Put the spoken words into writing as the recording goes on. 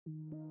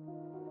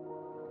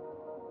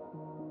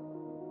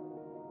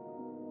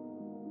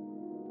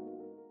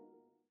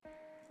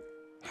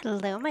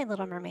Hello my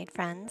little mermaid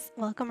friends,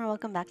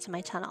 welcome back to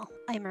my channel.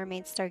 I'm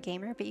Mermaid Star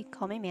Gamer, but you can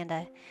call me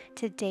Amanda.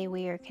 Today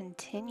we are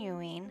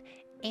continuing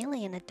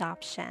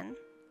Alienadoption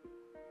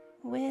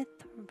with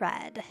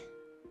Red.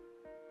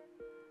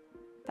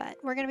 But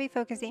we're going to be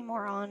focusing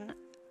more on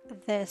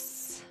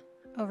this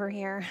over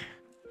here,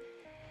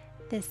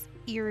 this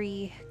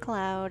eerie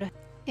cloud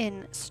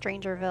in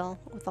Strangerville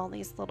with all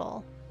these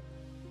little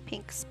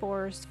pink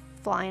spores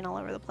flying all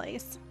over the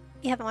place.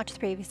 If you haven't watched the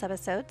previous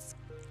episodes,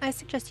 I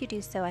suggest you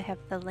do so. I have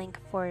the link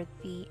for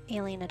the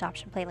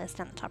Alienadoption playlist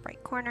in the top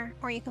right corner,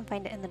 or you can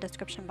find it in the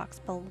description box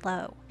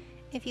below.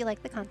 If you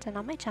like the content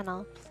on my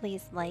channel,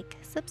 please like,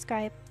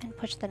 subscribe, and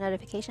push the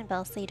notification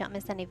bell so you don't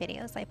miss any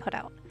videos I put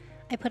out.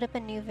 I put up a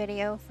new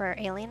video for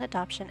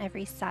Alienadoption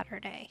every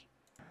Saturday.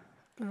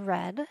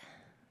 Red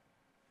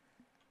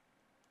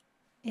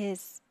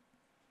is...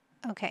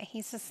 okay,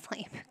 he's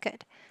asleep.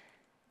 Good.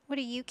 What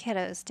are you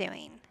kiddos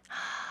doing?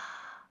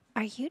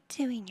 Are you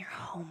doing your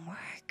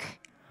homework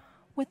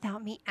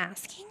without me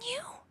asking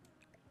you?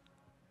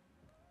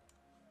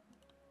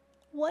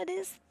 What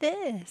is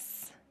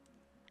this?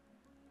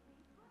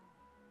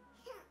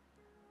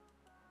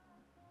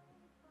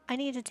 I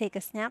need to take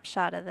a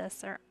snapshot of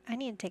this, or I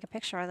need to take a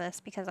picture of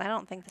this because I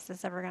don't think this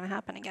is ever going to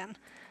happen again.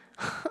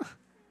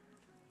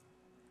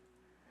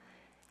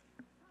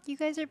 You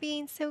guys are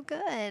being so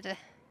good.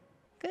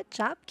 Good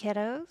job,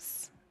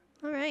 kiddos.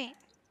 All right.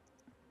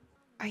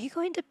 Are you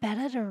going to bed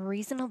at a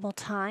reasonable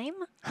time?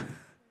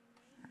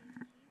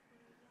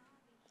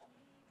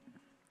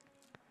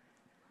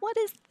 What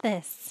is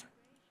this?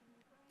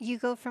 You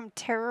go from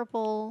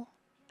terrible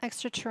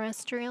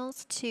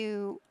extraterrestrials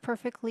to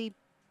perfectly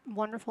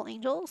wonderful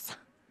angels?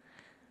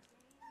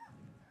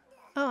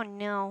 Oh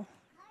no.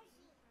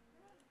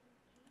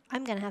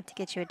 I'm gonna have to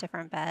get you a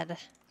different bed.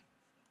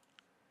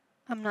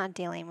 I'm not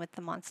dealing with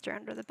the monster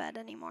under the bed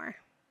anymore.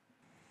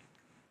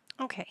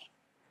 Okay.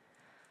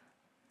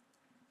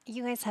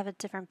 You guys have a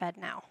different bed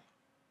now.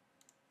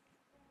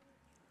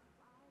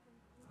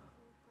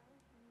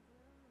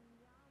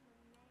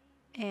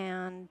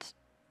 And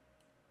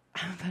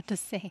I'm about to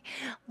say,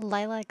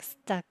 Lilac's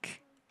stuck.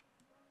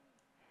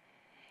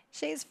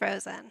 She's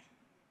frozen.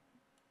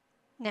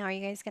 Now, are you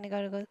guys gonna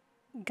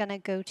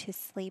go to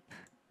sleep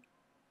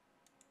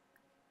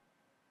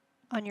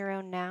on your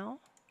own now?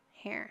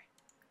 Here.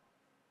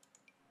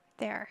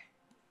 There.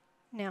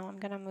 Now I'm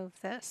gonna move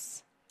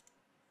this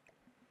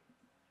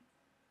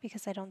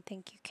because I don't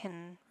think you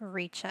can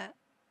reach it.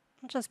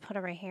 I'll just put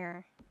it right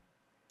here.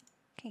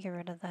 Can get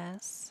rid of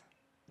this.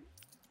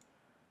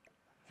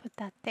 Put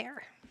that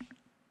there.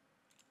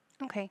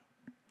 Okay.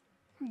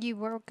 You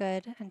were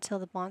good until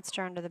the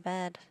monster under the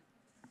bed.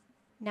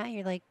 Now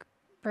you're like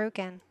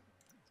broken.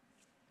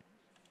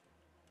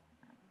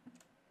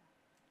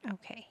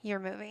 Okay, you're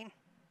moving.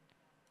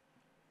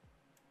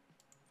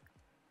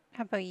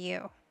 How about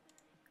you?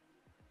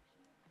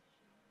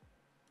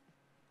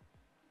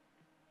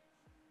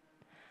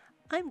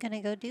 I'm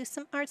gonna go do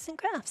some arts and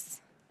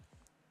crafts.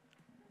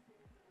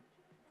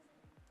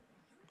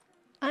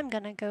 I'm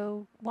gonna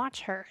go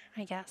watch her,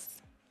 I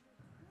guess.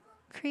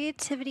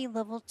 Creativity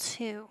level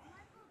 2.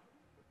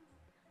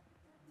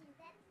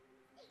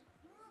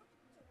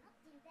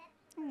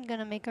 I'm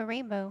gonna make a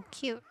rainbow.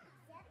 Cute.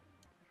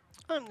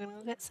 I'm gonna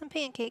go get some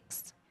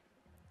pancakes.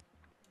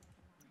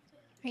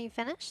 Are you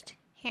finished?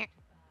 Here.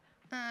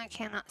 I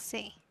cannot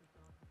see.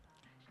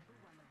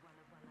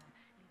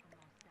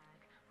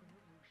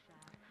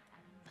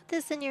 Put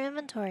this in your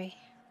inventory.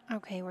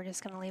 Okay, we're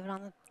just gonna leave it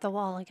on the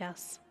wall, I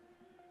guess.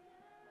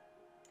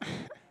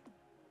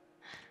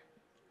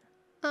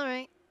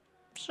 Alright,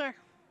 sure.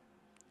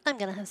 I'm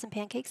gonna have some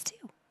pancakes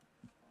too.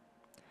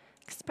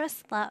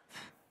 Express love.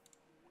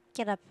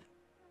 Get up.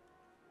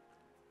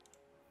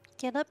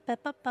 Get up,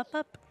 up, up, up,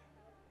 up.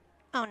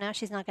 Oh, now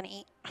she's not gonna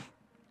eat.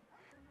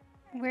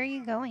 Where are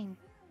you going?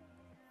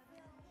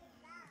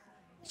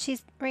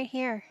 She's right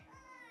here.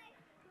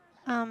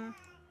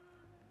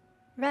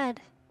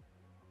 Red.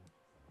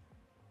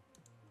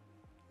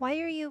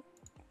 Why are you...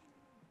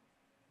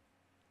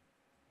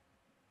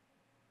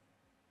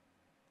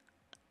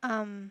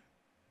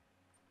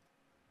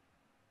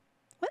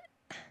 What?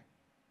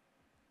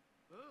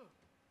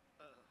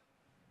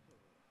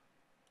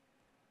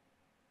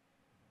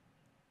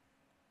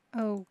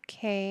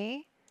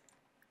 Okay.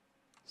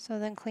 So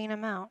then clean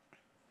them out.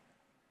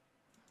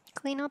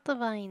 Clean out the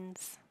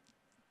vines.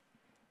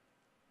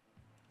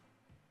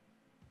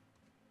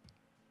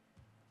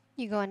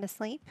 You going to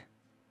sleep?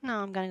 No,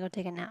 I'm gonna go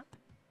take a nap.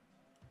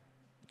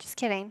 Just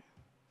kidding.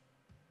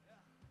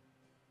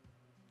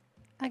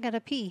 I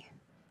gotta pee.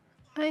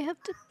 I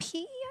have to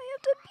pee. I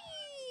have to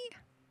pee.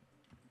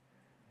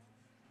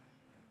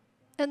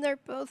 And they're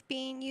both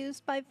being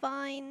used by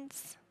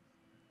vines.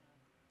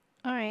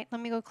 Alright, let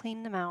me go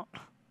clean them out.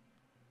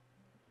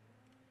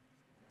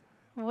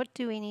 What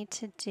do we need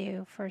to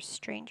do for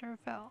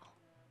Strangerville?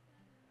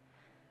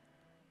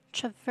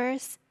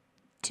 Traverse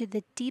to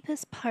the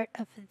deepest part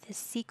of the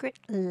secret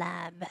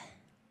lab.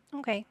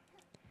 Okay.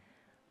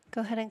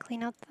 Go ahead and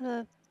clean out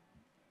the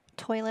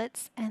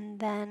toilets and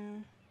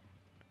then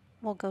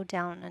we'll go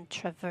down and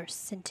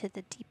traverse into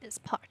the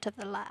deepest part of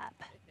the lab.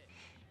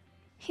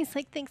 He's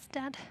like, thanks,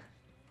 Dad.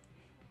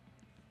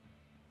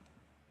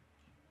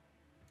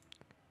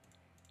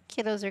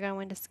 Kiddos are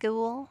going to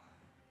school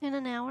in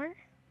an hour.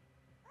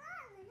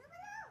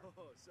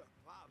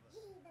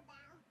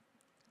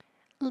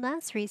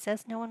 Last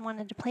recess, no one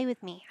wanted to play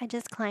with me. I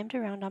just climbed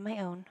around on my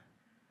own.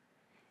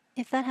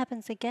 If that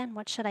happens again,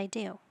 what should I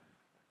do?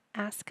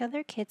 Ask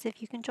other kids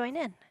if you can join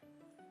in.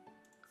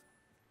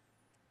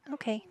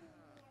 Okay.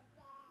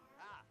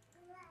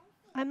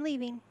 I'm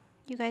leaving.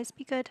 You guys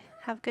be good.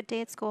 Have a good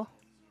day at school.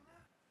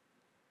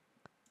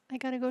 I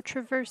gotta go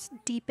traverse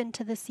deep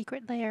into the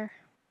secret lair.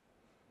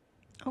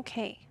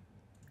 Okay.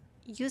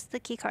 Use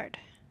the key card.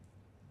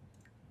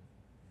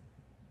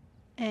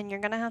 And you're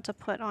gonna have to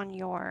put on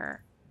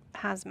your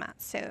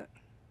hazmat suit.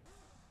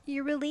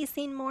 You're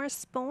releasing more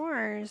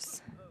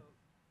spores.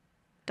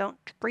 Don't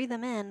breathe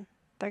them in.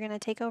 They're gonna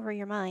take over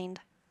your mind.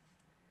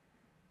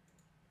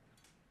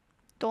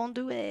 Don't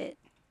do it.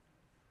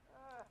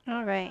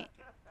 Alright.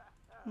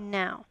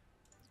 Now.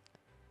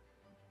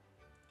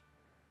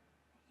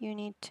 You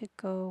need to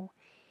go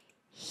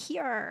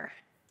here.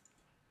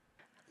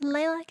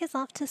 Lilac is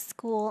off to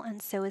school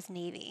and so is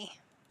Navy.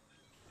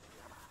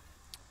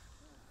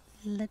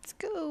 Let's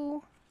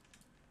go.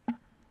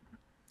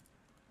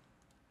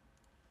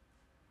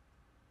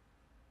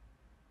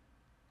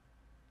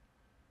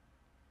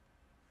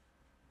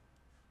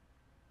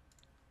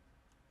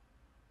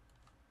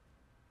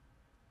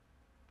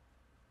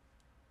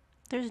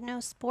 There's no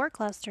spore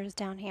clusters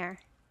down here.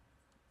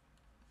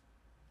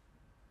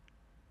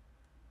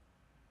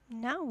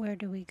 Now where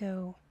do we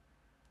go?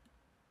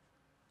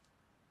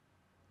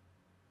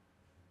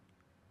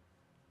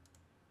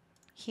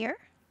 Here?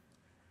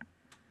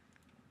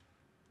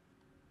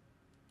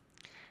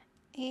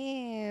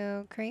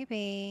 Ew,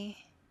 creepy.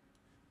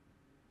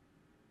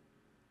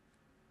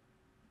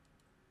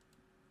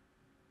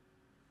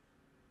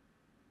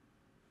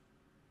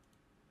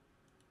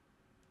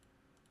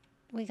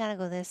 We gotta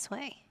go this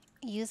way.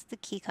 Use the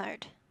key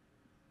card.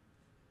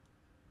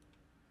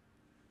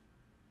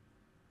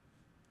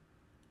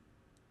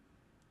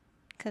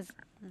 Cause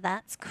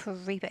that's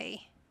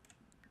creepy.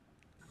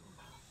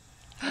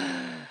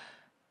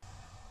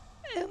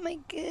 Oh my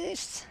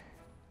gosh.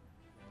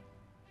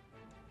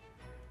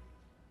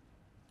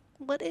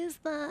 What is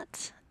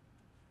that?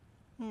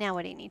 Now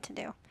what do you need to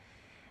do?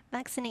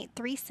 Vaccinate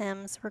 3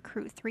 Sims,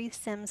 recruit 3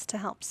 Sims to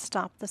help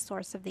stop the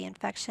source of the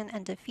infection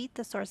and defeat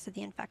the source of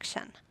the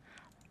infection.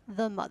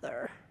 The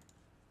mother.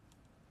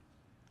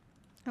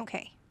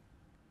 Okay.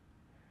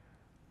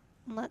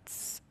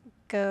 Let's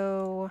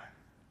go.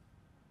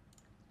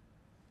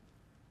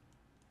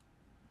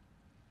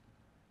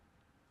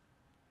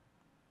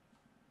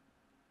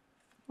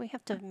 We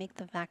have to make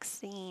the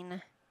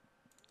vaccine,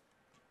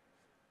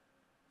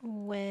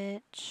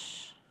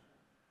 which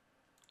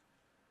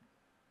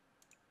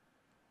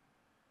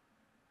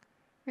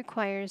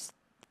requires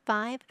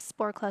 5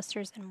 spore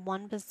clusters and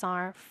 1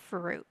 bizarre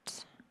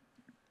fruit.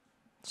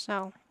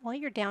 So while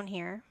you're down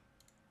here,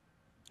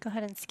 go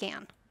ahead and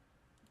scan.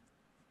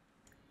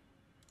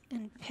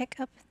 And pick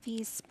up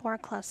these spore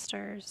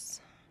clusters.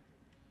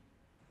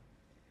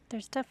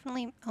 There's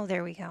definitely, oh,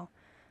 there we go.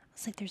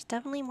 It's like there's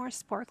definitely more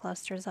spore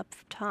clusters up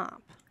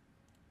top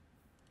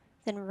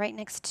than right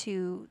next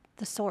to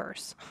the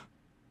source.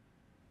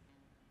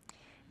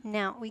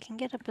 Now, we can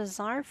get a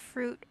bizarre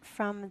fruit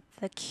from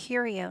the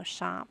curio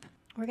shop.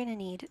 We're gonna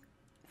need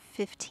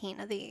 15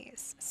 of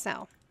these,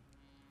 so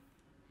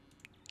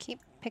keep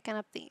picking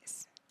up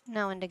these.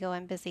 No, Indigo,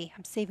 I'm busy.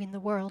 I'm saving the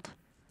world.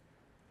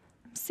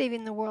 I'm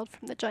saving the world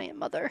from the giant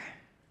mother.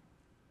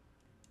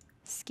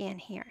 Scan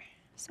here.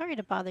 Sorry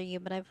to bother you,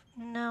 but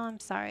no, I'm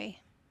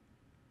sorry.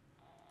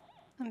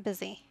 I'm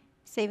busy.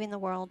 Saving the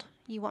world.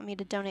 You want me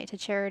to donate to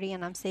charity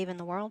and I'm saving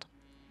the world?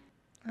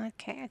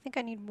 Okay, I think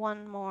I need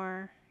one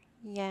more.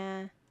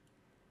 Yeah.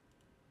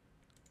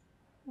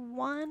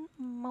 One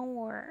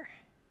more.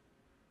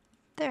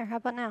 There, how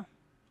about now?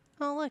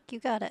 Oh look, you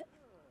got it.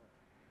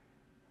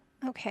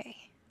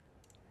 Okay.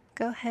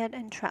 Go ahead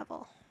and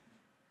travel.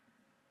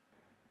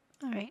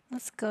 Alright,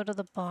 let's go to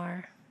the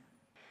bar.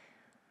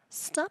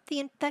 Stop the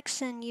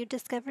infection! You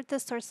discovered the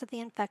source of the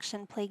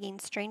infection plaguing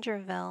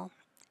Strangerville,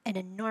 an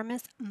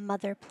enormous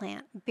mother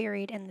plant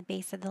buried in the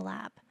base of the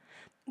lab.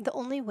 The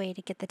only way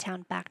to get the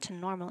town back to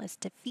normal is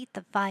to defeat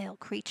the vile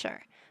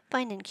creature,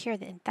 find and cure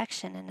the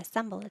infection, and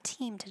assemble a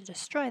team to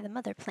destroy the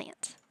mother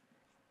plant.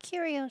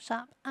 Curio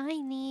shop,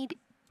 I need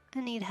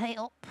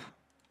help.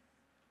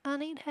 I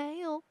need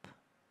help.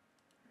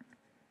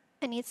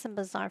 I need some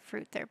bizarre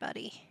fruit there,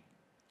 buddy.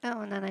 Oh,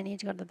 and then I need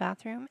to go to the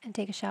bathroom and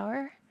take a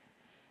shower.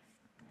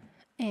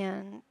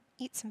 And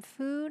eat some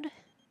food.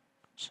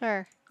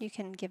 Sure, you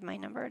can give my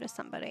number to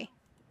somebody.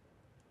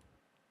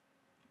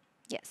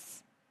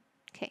 Yes.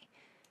 Okay,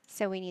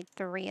 so we need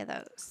 3 of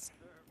those.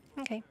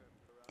 Okay,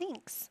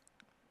 thanks.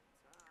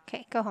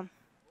 Okay, go home.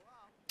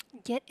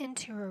 Get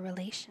into a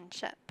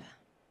relationship.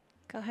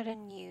 Go ahead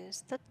and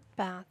use the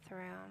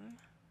bathroom.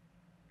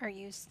 Or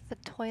use the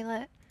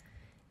toilet.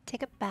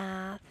 Take a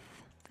bath.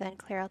 then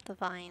clear out the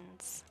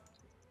vines.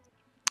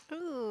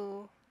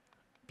 Ooh,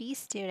 bee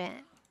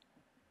student.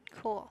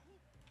 Cool.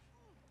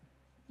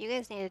 You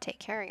guys need to take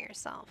care of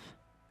yourself.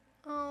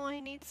 Oh, I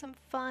need some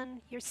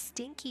fun. You're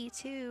stinky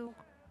too.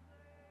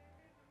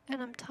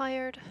 And I'm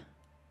tired.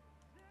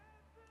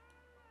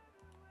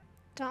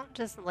 Don't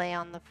just lay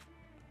on the...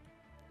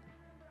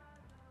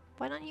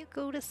 Why don't you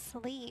go to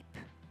sleep?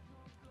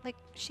 Like,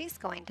 she's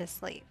going to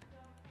sleep.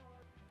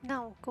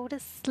 No, go to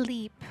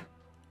sleep.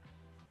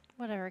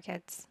 Whatever,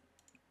 kids.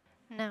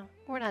 No,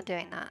 we're not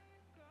doing that.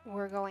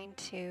 We're going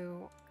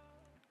to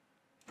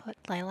put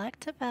Lilac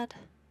to bed.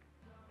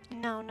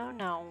 No, no,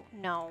 no,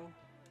 no.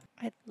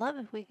 I'd love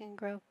if we can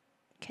grow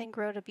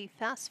to be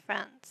fast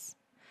friends.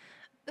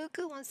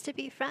 Uku wants to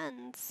be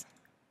friends.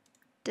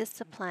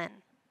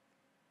 Discipline.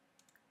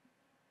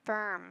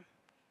 Firm.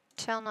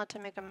 Tell not to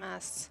make a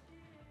mess.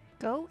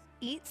 Go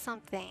eat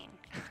something.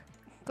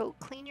 Go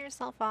clean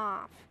yourself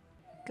off.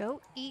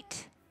 Go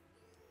eat.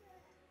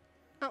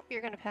 Oh,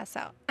 you're gonna pass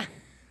out.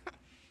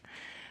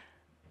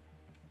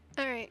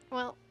 Alright,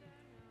 well.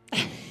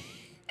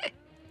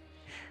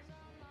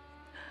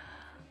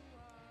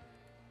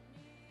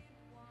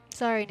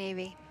 Sorry,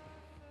 Navy.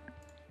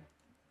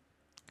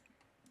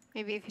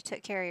 Maybe if you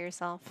took care of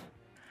yourself.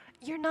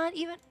 You're not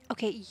even...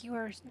 Okay, you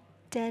are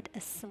dead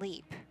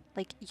asleep.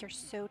 Like, you're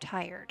so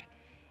tired.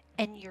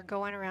 And you're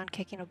going around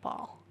kicking a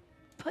ball.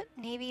 Put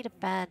Navy to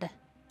bed.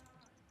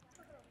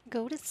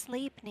 Go to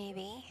sleep,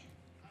 Navy.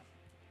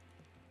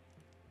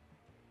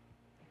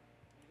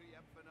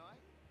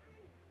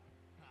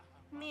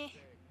 Meh.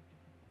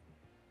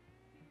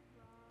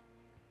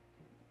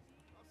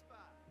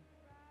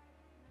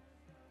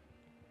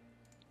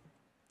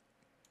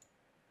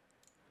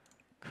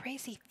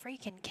 Crazy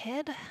freaking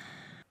kid.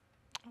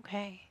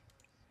 Okay.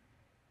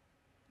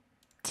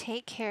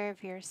 Take care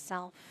of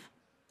yourself.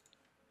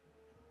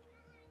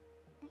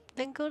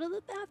 Then go to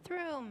the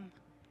bathroom.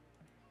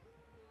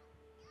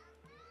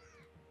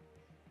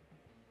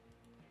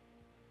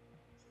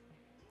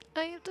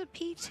 I have to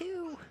pee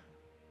too.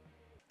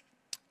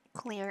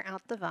 Clear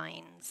out the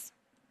vines.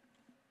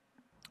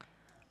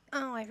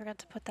 Oh, I forgot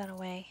to put that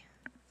away.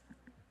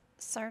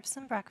 Serve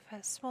some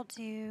breakfast. We'll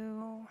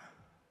do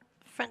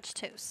French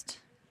toast.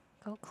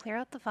 Go clear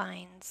out the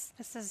vines.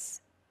 This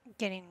is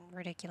getting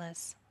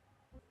ridiculous.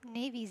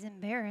 Navy's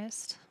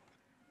embarrassed.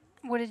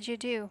 What did you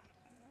do?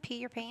 Pee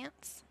your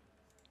pants?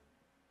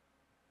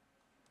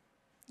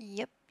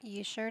 Yep,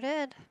 you sure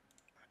did.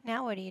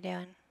 Now what are you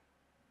doing?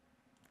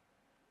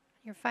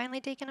 You're finally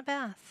taking a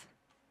bath.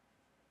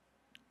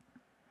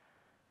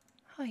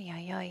 Oy,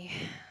 oy, oy.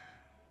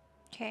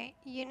 Okay,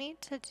 you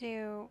need to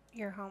do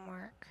your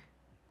homework.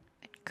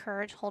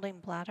 Encourage holding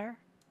bladder?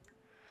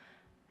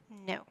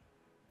 No,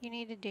 you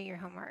need to do your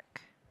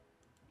homework.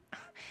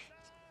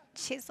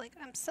 She's like,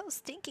 I'm so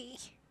stinky.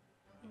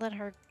 Let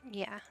her,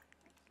 yeah.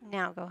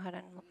 Now go ahead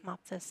and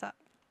mop this up.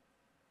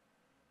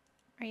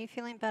 Are you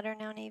feeling better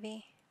now,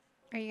 Navy?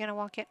 Are you gonna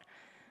walk it?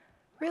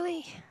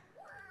 Really?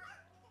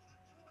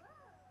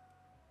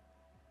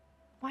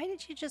 Why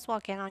did you just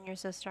walk in on your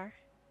sister?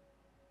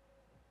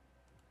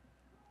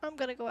 I'm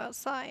gonna go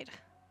outside.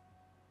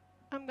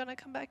 I'm gonna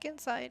come back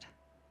inside.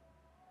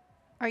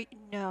 Are you?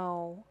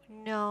 No,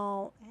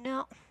 no,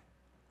 no.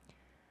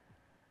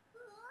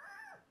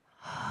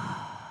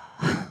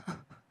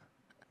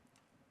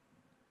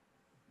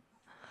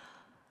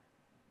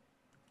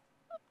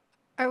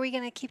 Are we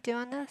gonna keep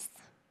doing this?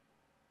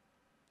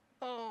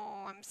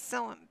 Oh, I'm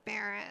so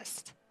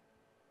embarrassed.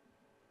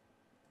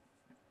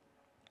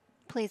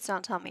 Please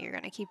don't tell me you're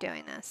gonna keep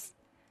doing this.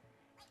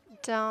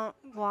 Don't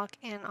walk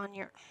in on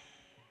your...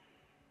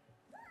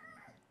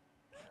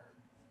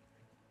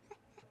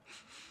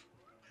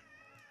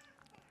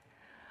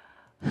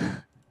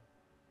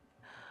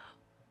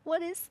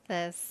 What is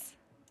this?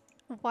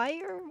 Why?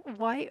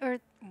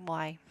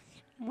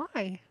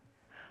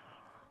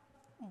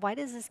 Why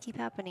does this keep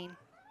happening?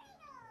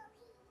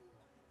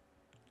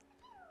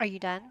 Are you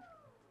done?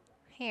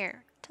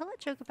 Here, tell a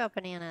joke about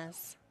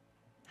bananas.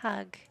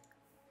 Hug.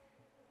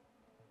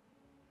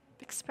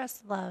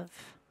 Express love.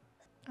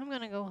 I'm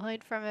gonna go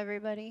hide from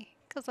everybody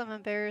because I'm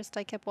embarrassed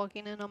I kept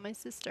walking in on my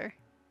sister.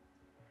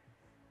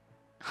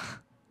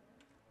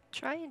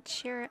 Try and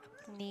cheer up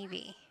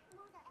Navy.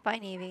 Bye,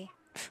 Navy.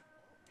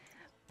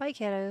 Bye,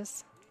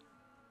 kiddos.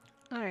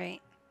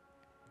 Alright.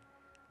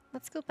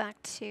 Let's go back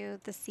to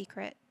the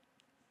secret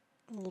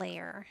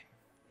lair,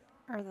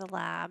 or the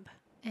lab.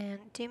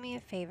 And do me a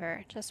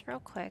favor, just real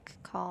quick,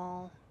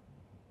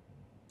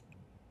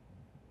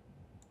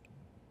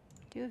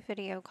 do a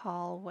video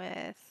call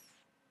with,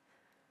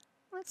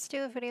 let's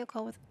do a video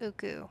call with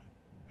Uku.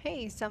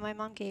 Hey, so my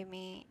mom gave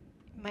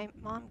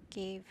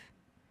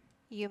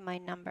you my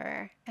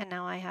number, and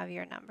now I have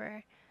your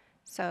number.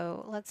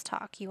 So let's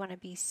talk. You want to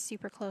be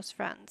super close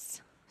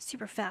friends,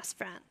 super fast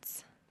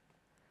friends.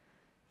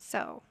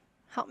 So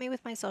help me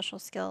with my social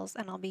skills,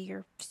 and I'll be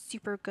your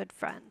super good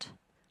friend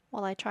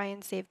while I try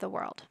and save the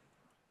world.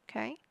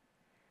 Okay?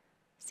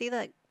 See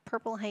that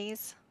purple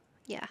haze?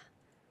 Yeah.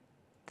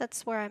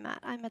 That's where I'm at.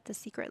 I'm at the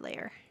secret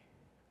lair.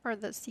 Or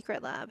the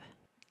secret lab.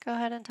 Go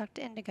ahead and talk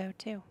to Indigo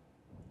too.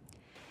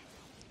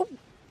 Oh,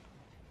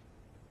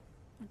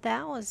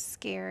 that was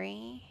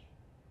scary.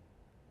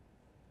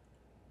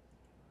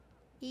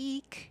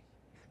 Eek.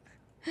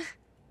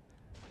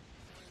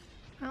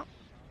 Oh.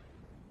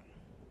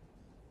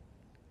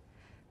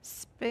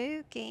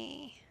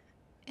 Spooky.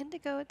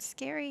 Indigo, it's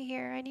scary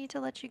here. I need to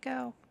let you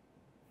go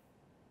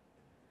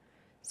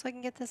so I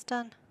can get this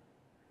done.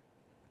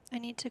 I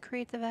need to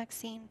create the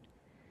vaccine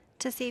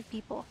to save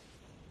people.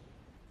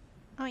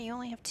 Oh, you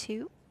only have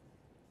 2?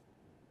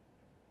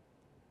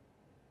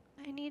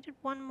 I needed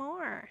 1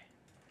 more.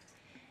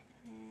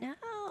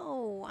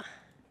 No.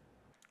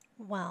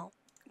 Well,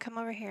 come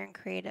over here and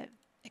create an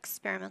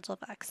experimental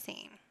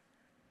vaccine.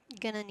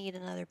 You're gonna need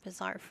another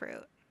bizarre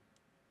fruit.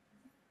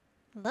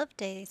 Love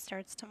Day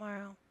starts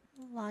tomorrow.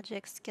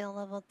 Logic skill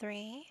level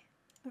 3.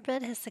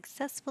 Red has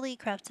successfully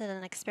crafted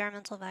an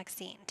experimental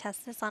vaccine.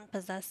 Test this on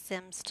possessed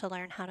Sims to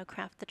learn how to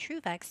craft the true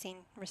vaccine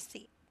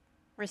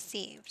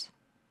received.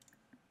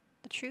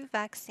 The true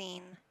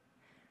vaccine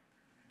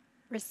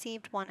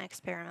received 1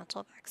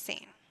 experimental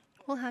vaccine.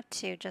 We'll have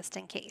 2 just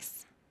in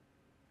case.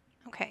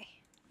 Okay,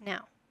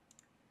 now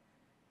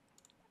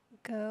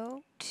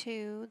go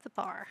to the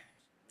bar.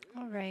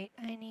 Alright,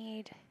 I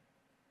need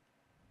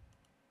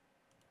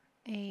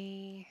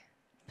a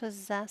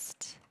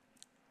possessed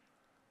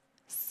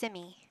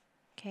simmy.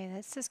 Okay,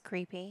 this is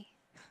creepy.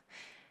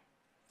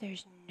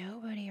 There's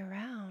nobody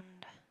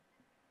around.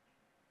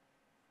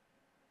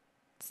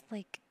 It's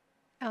like,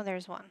 oh,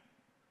 there's one.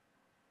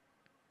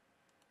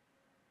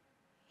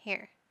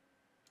 Here.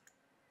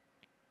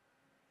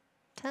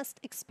 Test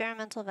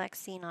experimental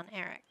vaccine on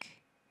Eric.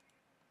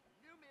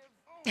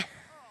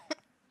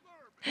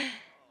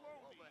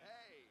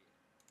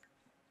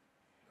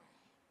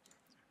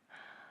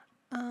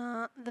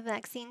 The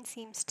vaccine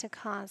seems to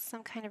cause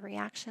some kind of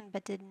reaction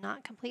but did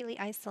not completely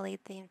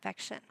isolate the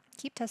infection.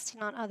 Keep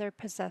testing on other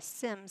possessed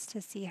Sims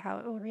to see how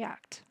it will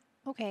react.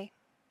 Okay.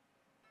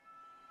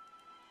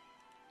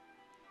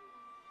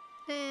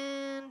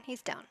 And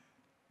he's down.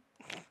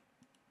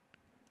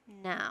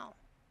 Now,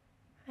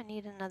 I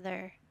need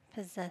another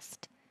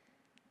possessed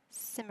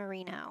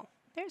Simmerino.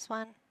 There's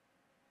one.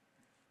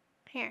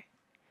 Here.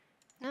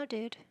 No,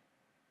 dude.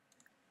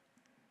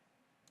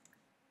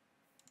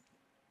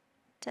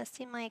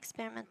 Testing my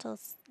experimental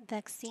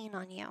vaccine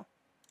on you.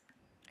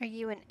 Are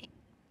you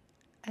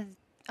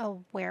a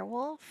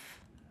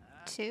werewolf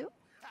too?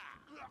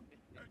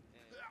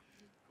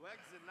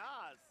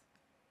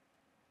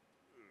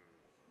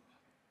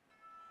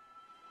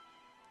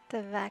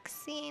 The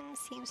vaccine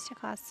seems to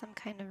cause some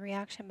kind of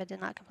reaction but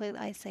did not completely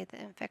isolate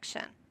the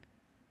infection.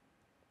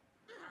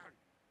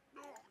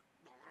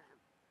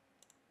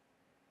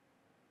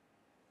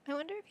 I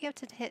wonder if you have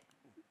to hit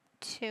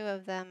 2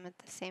 of them at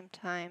the same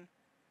time.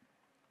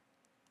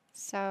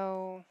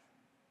 So,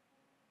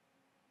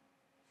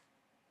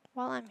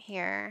 while I'm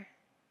here,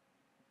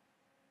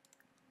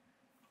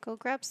 go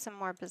grab some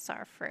more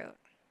bizarre fruit.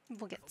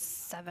 We'll get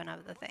 7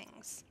 of the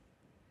things.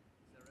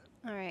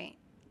 Alright,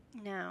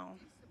 now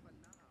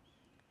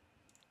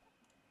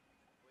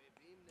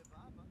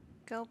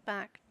go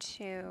back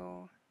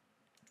to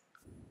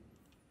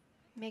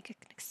make an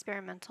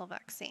experimental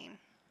vaccine.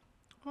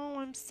 Oh,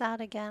 I'm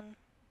sad again.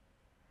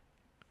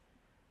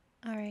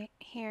 Alright,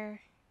 here,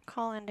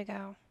 call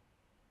Indigo.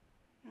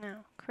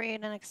 Now,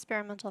 create an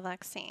experimental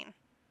vaccine.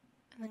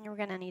 And then you're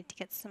going to need to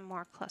get some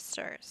more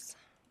clusters.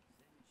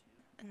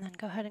 And then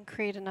go ahead and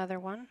create another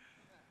one.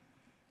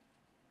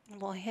 And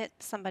we'll hit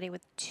somebody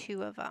with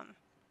 2 of them.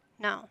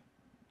 No.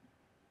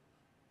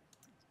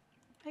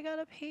 I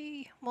gotta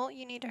pee. Well,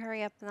 you need to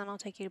hurry up and then I'll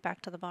take you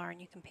back to the bar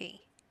and you can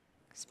pee.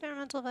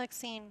 Experimental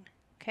vaccine.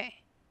 Okay.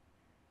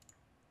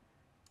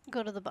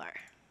 Go to the bar.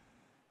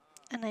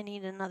 And I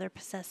need another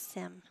possessed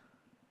sim.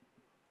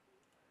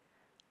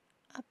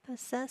 A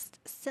possessed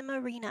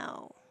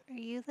Simmerino. Are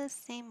you the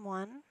same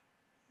one?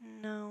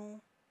 No.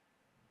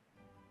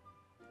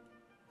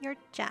 You're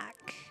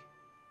Jack.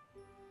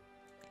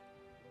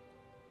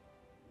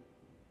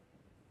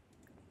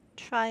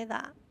 Try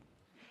that.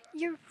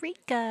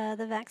 Eureka!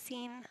 The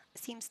vaccine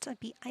seems to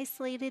be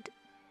isolating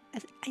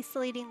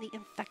the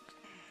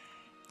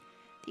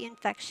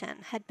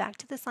infection. Head back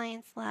to the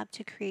science lab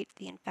to create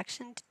the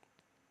infection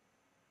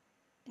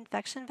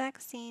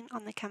vaccine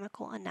on the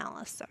chemical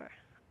analyzer.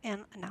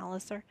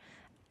 Analyzer.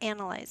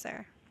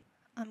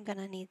 I'm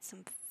gonna need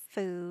some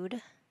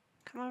food.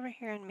 Come over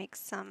here and make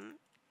some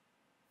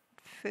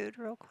food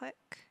real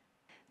quick.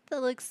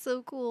 That looks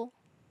so cool.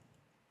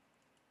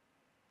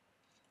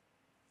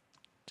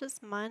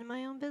 Just mind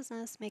my own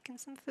business, making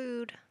some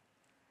food.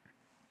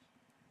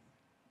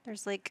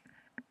 There's like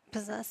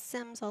possessed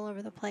Sims all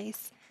over the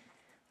place.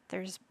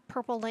 There's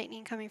purple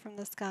lightning coming from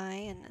the sky,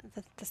 and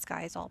the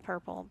sky's all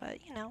purple,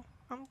 but you know,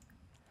 I'm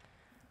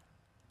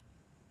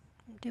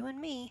doing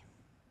me.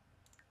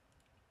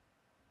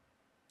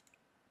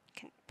 You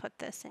can put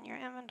this in your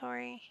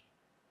inventory.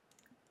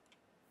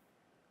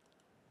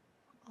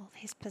 All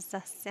these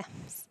possessed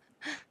Sims.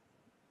 How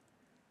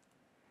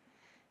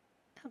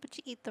about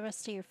you eat the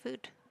rest of your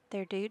food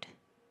there, dude?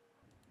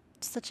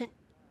 Such an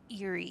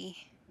eerie.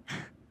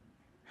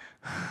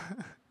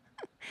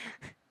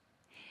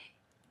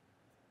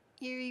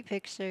 Eerie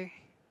picture.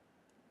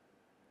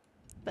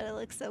 But it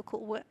looks so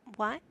cool.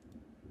 What?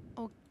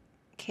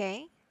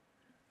 Okay.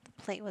 The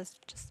plate was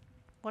just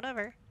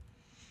whatever.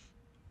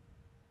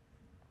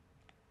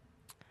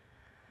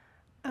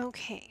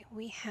 Okay,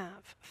 we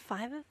have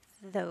 5 of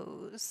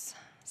those.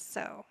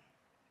 So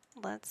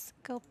let's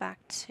go back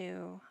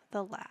to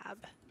the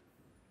lab.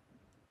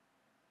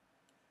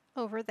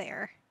 Over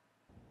there.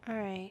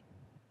 Alright,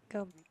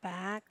 go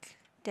back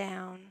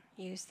down.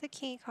 Use the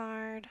key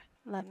card.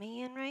 Let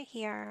me in right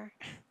here.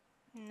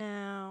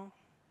 Now,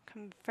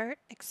 convert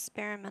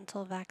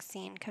experimental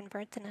vaccine.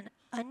 Convert an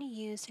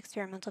unused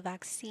experimental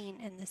vaccine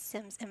in the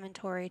Sims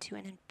inventory to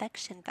an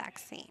infection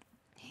vaccine.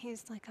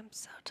 He's like, I'm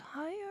so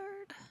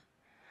tired.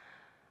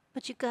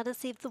 But you gotta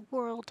save the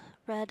world,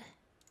 Red.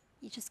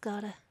 You just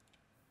gotta.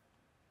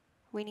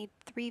 We need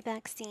 3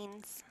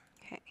 vaccines.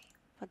 Okay,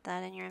 put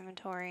that in your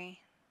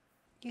inventory.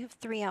 You have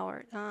 3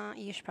 hours.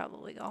 You should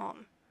probably go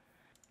home.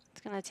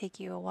 It's gonna take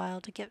you a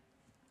while to get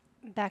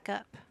back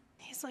up.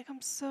 He's like,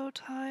 I'm so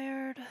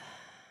tired.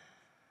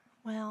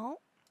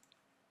 Well,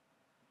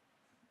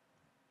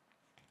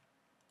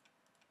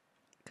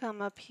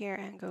 come up here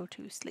and go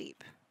to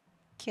sleep.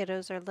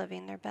 Kiddos are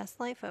living their best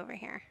life over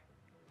here.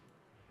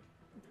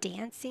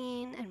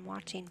 Dancing and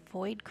watching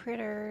Void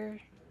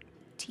Critter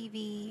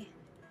TV.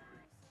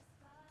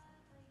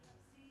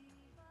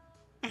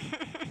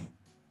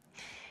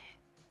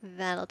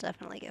 That'll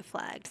definitely get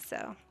flagged,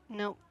 so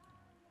nope.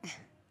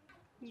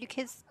 You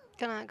kids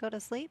gonna go to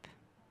sleep?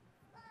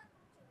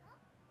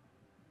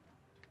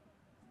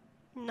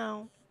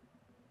 No.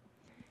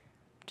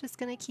 Just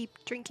gonna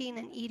keep drinking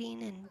and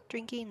eating and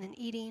drinking and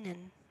eating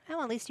and...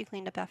 Oh, at least you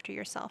cleaned up after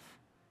yourself.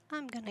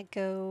 I'm gonna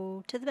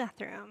go to the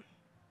bathroom.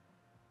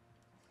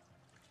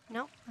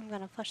 Nope, I'm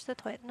gonna flush the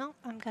toilet. Nope,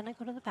 I'm gonna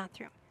go to the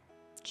bathroom.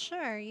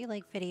 Sure, you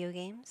like video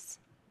games.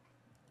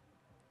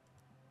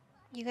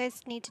 You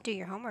guys need to do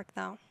your homework,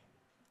 though.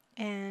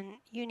 And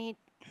you need...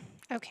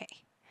 Okay.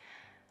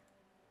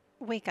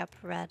 Wake up,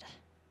 Red.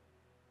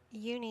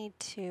 You need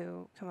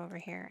to come over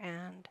here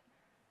and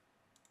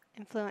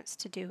influence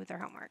to do their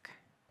homework.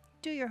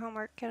 Do your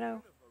homework,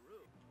 kiddo.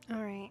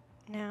 Alright,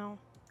 now...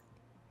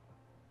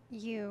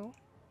 You...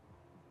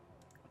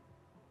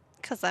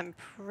 Because I'm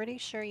pretty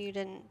sure you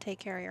didn't take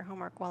care of your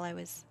homework while I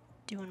was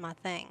doing my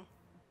thing.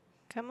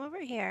 Come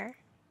over here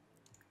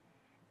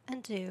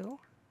and do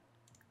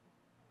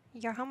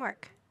your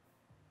homework.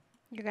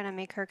 You're gonna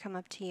make her come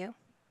up to you?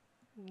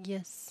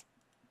 Yes.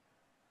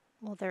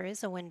 Well, there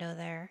is a window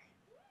there.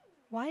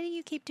 Why do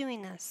you keep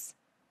doing this?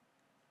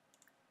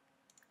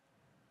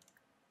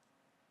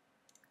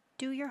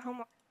 Do your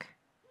homework.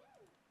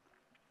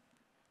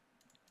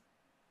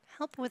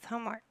 Help with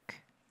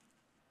homework.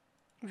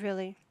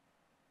 Really?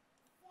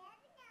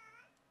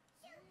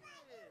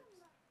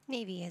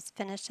 Navy has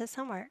finished his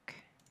homework.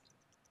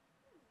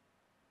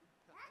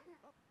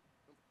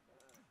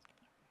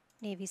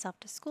 Navy's off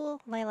to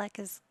school. Lilac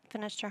has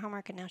finished her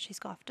homework and now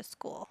she's off to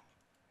school.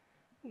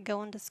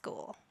 Going to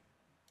school.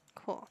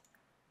 Cool.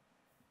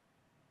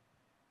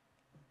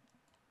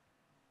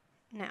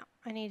 Now,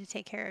 I need to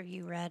take care of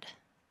you, Red.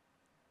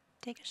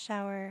 Take a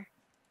shower.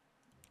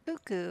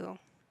 Uku.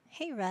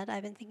 Hey, Red,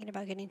 I've been thinking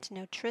about getting to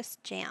know Tris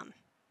Jam.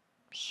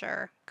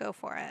 Sure, go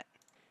for it.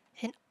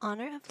 In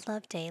honor of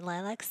Love Day,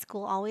 Lilac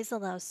School always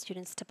allows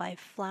students to buy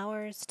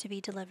flowers to be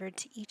delivered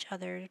to each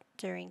other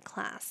during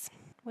class.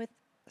 With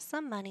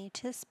some money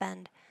to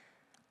spend,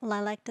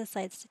 Lilac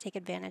decides to take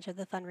advantage of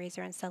the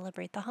fundraiser and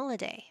celebrate the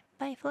holiday.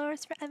 Buy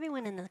flowers for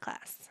everyone in the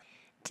class.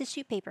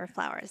 Tissue paper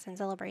flowers in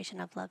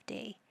celebration of Love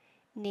Day.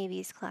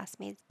 Navy's class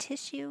made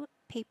tissue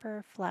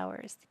paper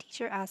flowers. The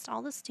teacher asked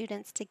all the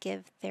students to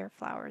give their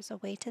flowers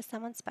away to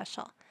someone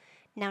special.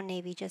 Now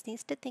Navy just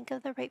needs to think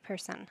of the right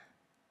person.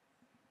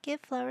 Give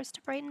flowers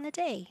to brighten the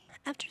day.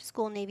 After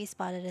school, Navy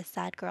spotted a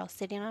sad girl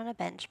sitting on a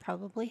bench,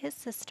 probably his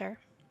sister.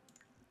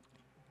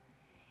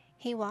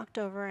 He walked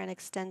over and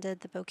extended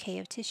the bouquet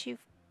of tissue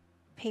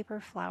paper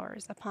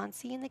flowers. Upon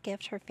seeing the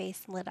gift, her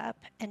face lit up,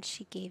 and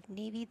she gave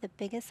Navy the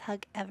biggest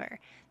hug ever.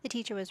 The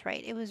teacher was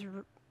right.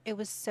 It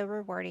was so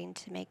rewarding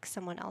to make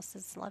someone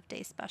else's Love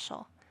Day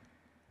special.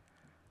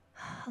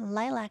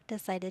 Lilac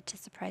decided to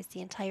surprise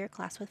the entire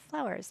class with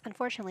flowers.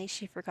 Unfortunately,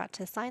 she forgot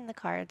to sign the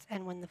cards,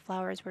 and when the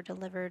flowers were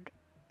delivered,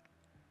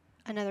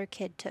 another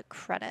kid took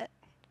credit.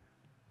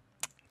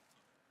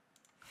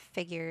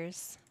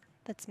 Figures.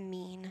 That's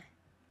mean.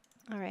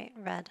 Alright,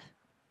 Red.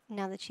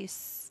 Now that you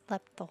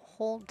slept the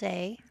whole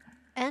day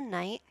and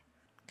night,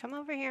 come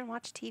over here and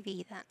watch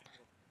TV then.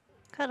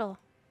 Cuddle.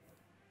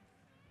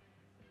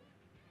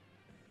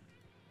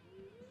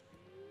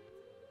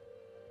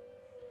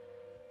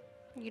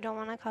 You don't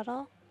want to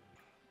cuddle?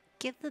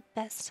 Give the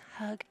best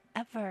hug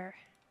ever.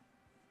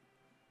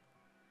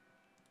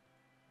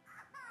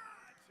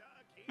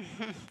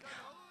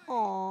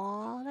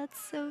 Aw, that's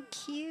so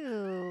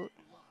cute.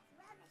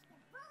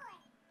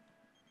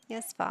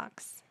 Yes,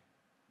 Fox.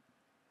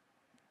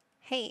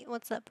 Hey,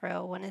 what's up,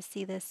 bro? Want to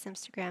see this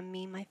Instagram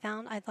meme I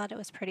found? I thought it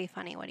was pretty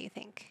funny. What do you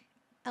think?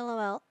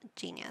 LOL,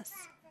 genius.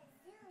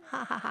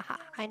 Ha ha ha ha.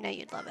 I know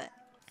you'd love it.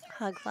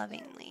 Hug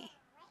lovingly.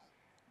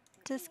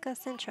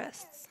 Discuss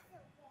interests.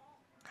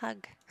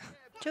 Hug.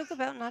 Joke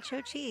about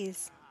nacho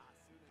cheese.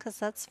 'Cause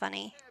that's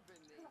funny.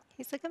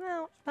 He's like, I'm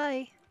out.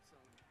 Bye.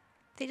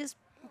 They just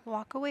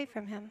walk away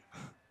from him.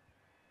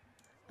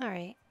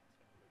 Alright.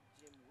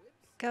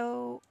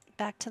 Go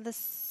back to the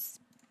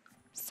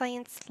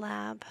science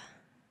lab.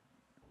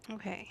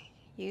 Okay.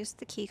 Use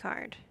the key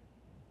card.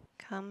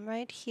 Come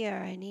right here.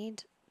 I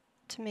need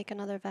to make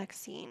another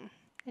vaccine.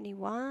 I need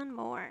one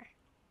more.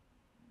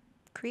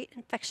 Create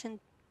infection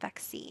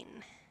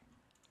vaccine.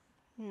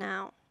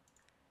 Now,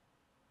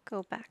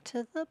 go back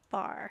to the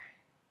bar.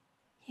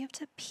 You have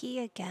to pee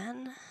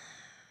again?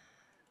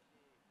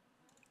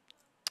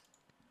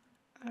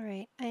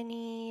 Alright, I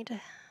need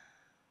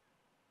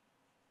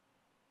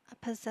a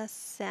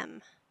possessed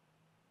sim.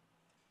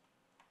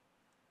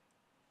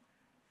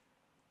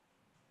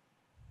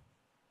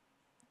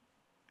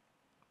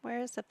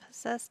 Where's a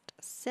possessed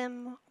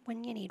sim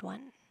when you need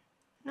one?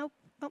 Nope.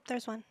 Oh,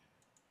 there's one.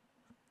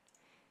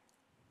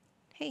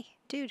 Hey,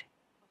 dude.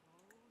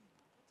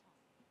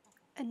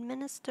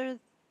 Administer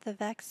the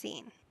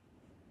vaccine.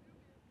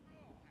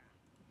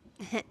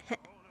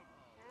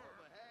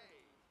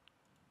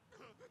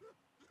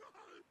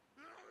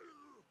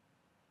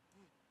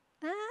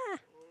 Ah!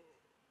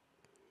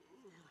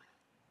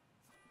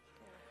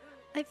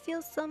 I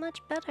feel so much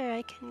better.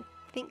 I can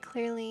think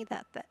clearly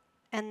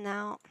and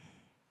now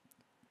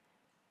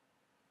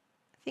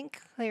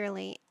think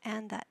clearly,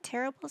 and that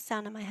terrible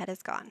sound in my head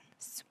is gone.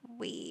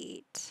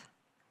 Sweet.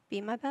 Be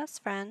my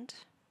best friend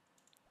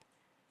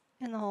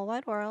in the whole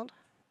wide world,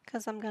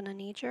 because I'm gonna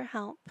need your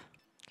help.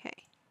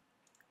 Okay.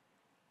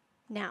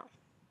 Now,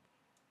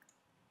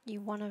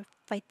 you want to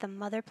fight the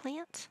mother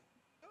plant?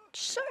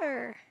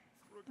 Sure.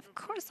 Of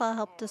course I'll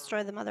help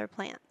destroy the mother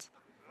plant.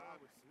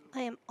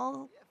 I am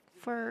all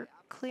for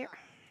clearing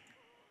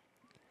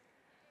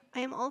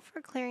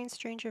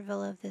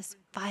Strangerville of this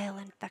vile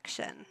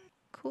infection.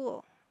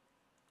 Cool.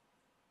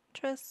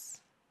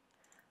 Triss,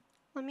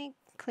 let me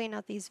clean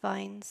out these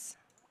vines.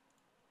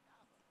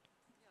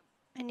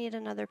 I need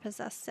another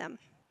possessed sim,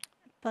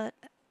 but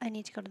I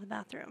need to go to the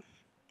bathroom.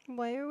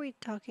 Why are we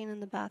talking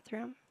in the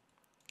bathroom?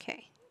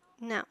 Okay,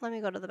 now let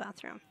me go to the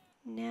bathroom.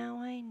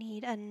 Now I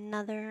need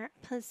another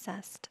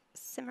possessed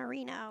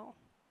Simmerino.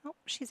 Oh,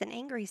 she's an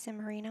angry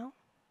Simmerino.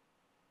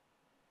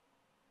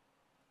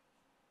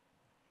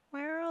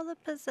 Where are all the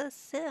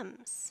possessed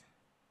Sims?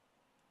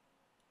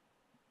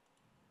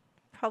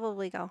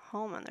 Probably go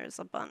home and there's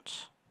a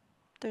bunch.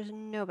 There's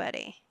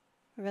nobody.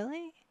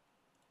 Really?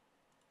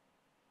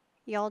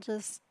 Y'all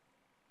just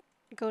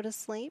go to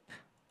sleep?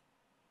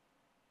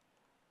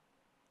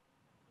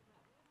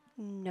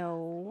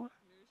 No.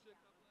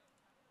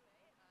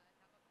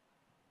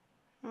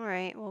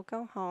 Alright, we'll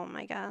go home,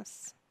 I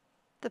guess.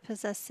 The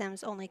possessed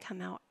Sims only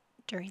come out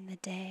during the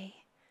day,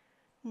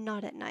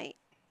 not at night.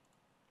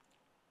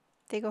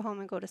 They go home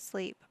and go to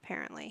sleep,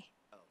 apparently.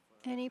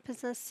 Any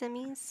possessed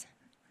simmies?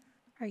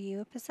 Are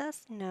you a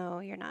possessed? No,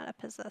 you're not a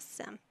possessed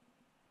sim.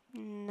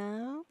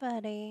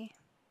 Nobody.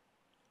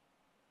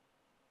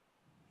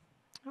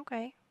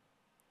 Okay.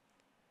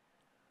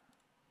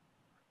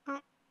 Oh,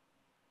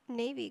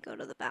 Navy, go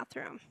to the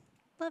bathroom.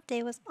 Love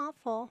day was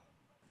awful.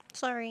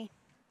 Sorry.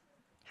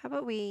 How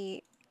about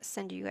we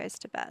send you guys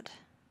to bed?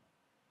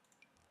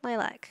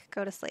 Lilac,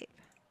 go to sleep.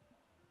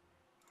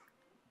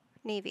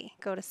 Navy,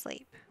 go to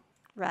sleep.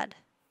 Red,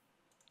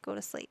 go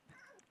to sleep.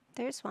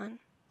 There's one.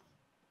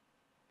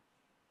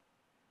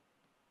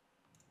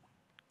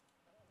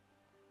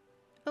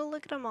 Oh,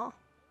 look at them all.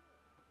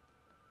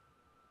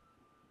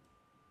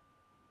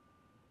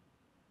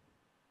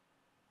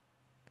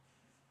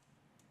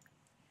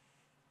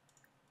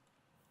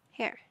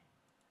 Here.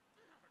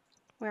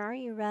 Where are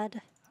you,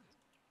 Red?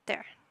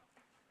 There.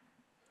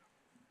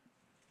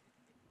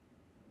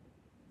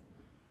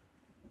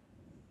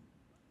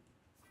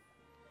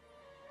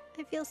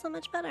 I feel so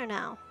much better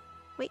now.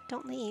 Wait,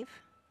 don't leave.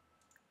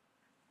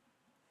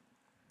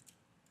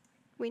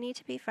 We need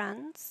to be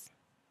friends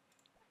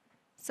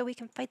so we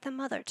can fight the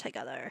mother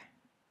together.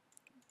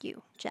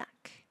 You,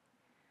 Jack.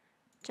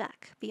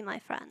 Jack, be my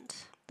friend.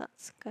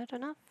 That's good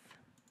enough.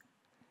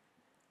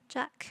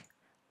 Jack,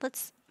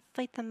 let's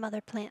fight the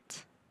mother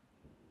plant.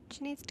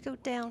 She needs to go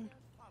down.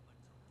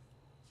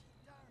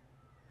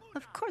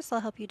 Of course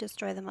I'll help you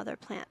destroy the mother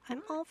plant.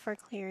 I'm all for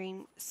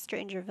clearing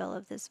Strangerville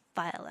of this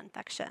vile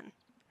infection.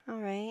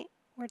 Alright,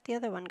 where'd the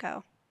other one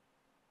go?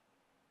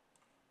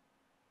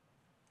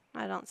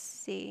 I don't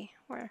see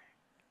where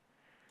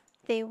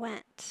they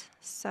went,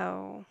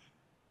 so...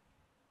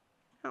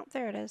 Oh,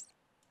 there it is.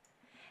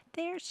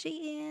 There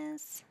she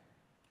is.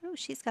 Oh,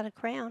 she's got a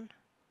crown.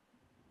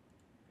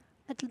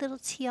 A little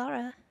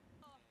tiara.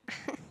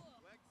 I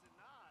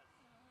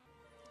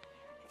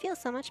feel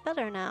so much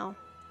better now.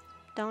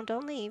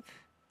 Don't leave.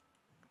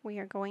 We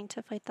are going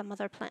to fight the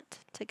mother plant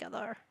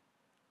together.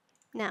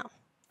 Now,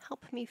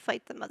 help me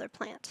fight the mother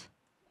plant.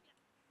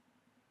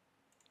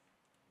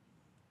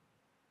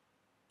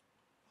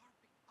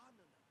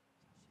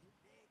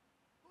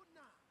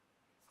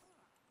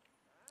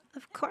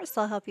 Of course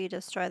I'll help you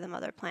destroy the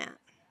mother plant.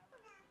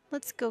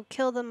 Let's go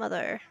kill the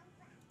mother.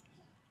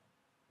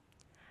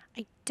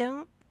 I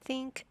don't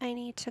think I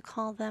need to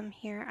call them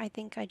here. I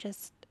think I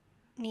just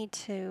need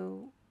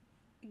to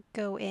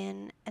go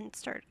in and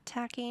start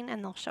attacking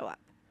and they'll show up.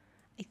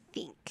 I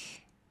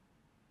think.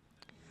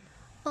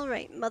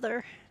 Alright,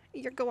 mother.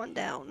 You're going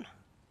down.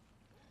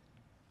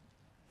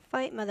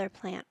 Fight mother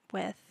plant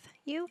with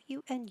you,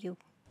 you, and you.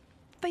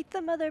 Fight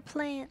the mother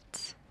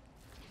plant.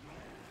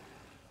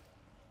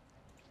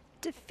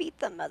 Defeat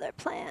the mother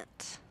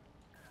plant.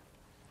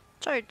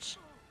 Charge.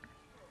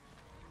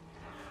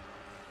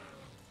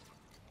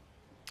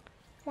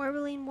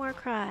 Warbling war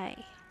cry.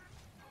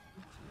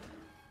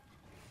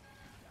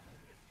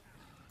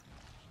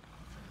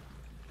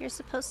 You're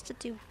supposed to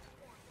do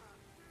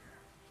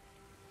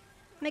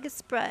mega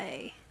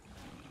spray.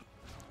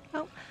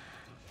 Oh,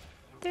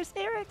 there's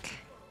Eric.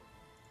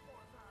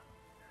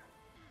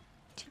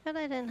 Too bad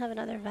I didn't have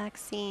another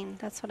vaccine.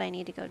 That's what I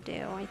need to go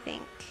do, I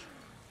think.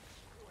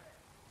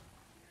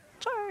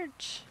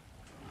 Charge.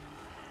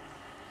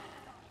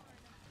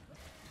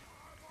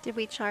 Did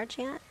we charge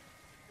yet?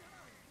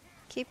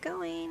 Keep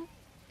going.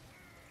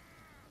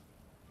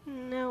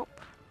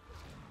 Nope.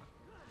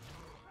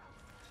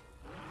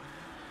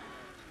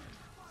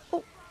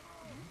 Oh.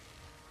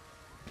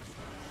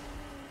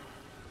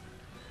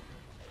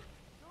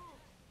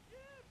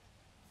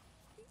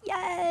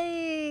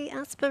 Yay!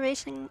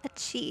 Aspiration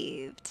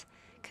achieved.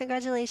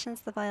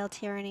 Congratulations, the vile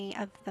tyranny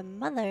of the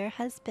mother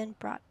has been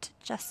brought to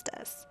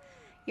justice.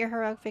 Your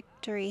heroic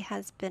victory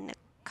has been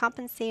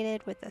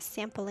compensated with a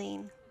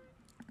sampling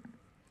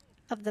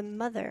of the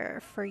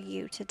mother for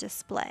you to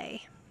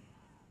display.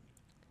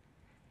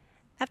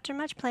 After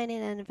much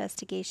planning and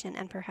investigation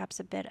and perhaps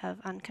a bit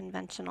of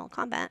unconventional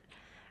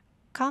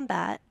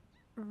combat,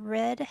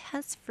 Red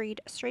has freed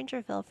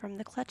Strangerville from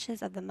the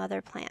clutches of the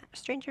mother plant.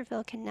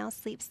 Strangerville can now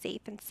sleep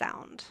safe and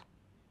sound.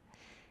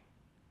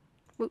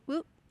 Woot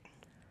woot.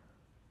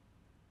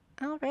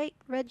 Alright,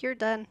 Red, you're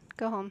done.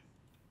 Go home.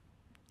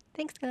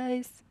 Thanks,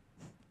 guys.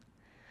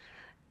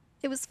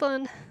 It was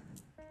fun.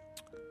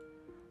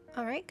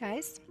 Alright,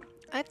 guys.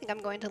 I think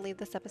I'm going to leave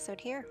this episode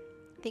here.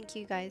 Thank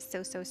you guys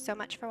so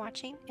much for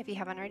watching. If you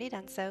haven't already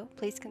done so,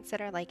 please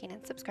consider liking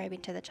and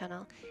subscribing to the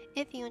channel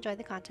if you enjoy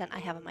the content I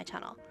have on my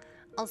channel.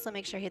 Also,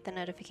 make sure you hit the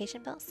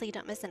notification bell so you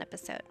don't miss an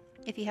episode.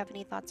 If you have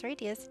any thoughts or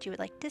ideas that you would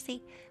like to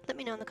see, let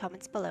me know in the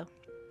comments below.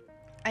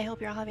 I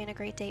hope you're all having a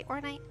great day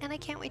or night, and I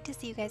can't wait to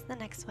see you guys in the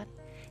next one.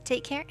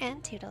 Take care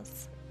and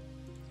toodles.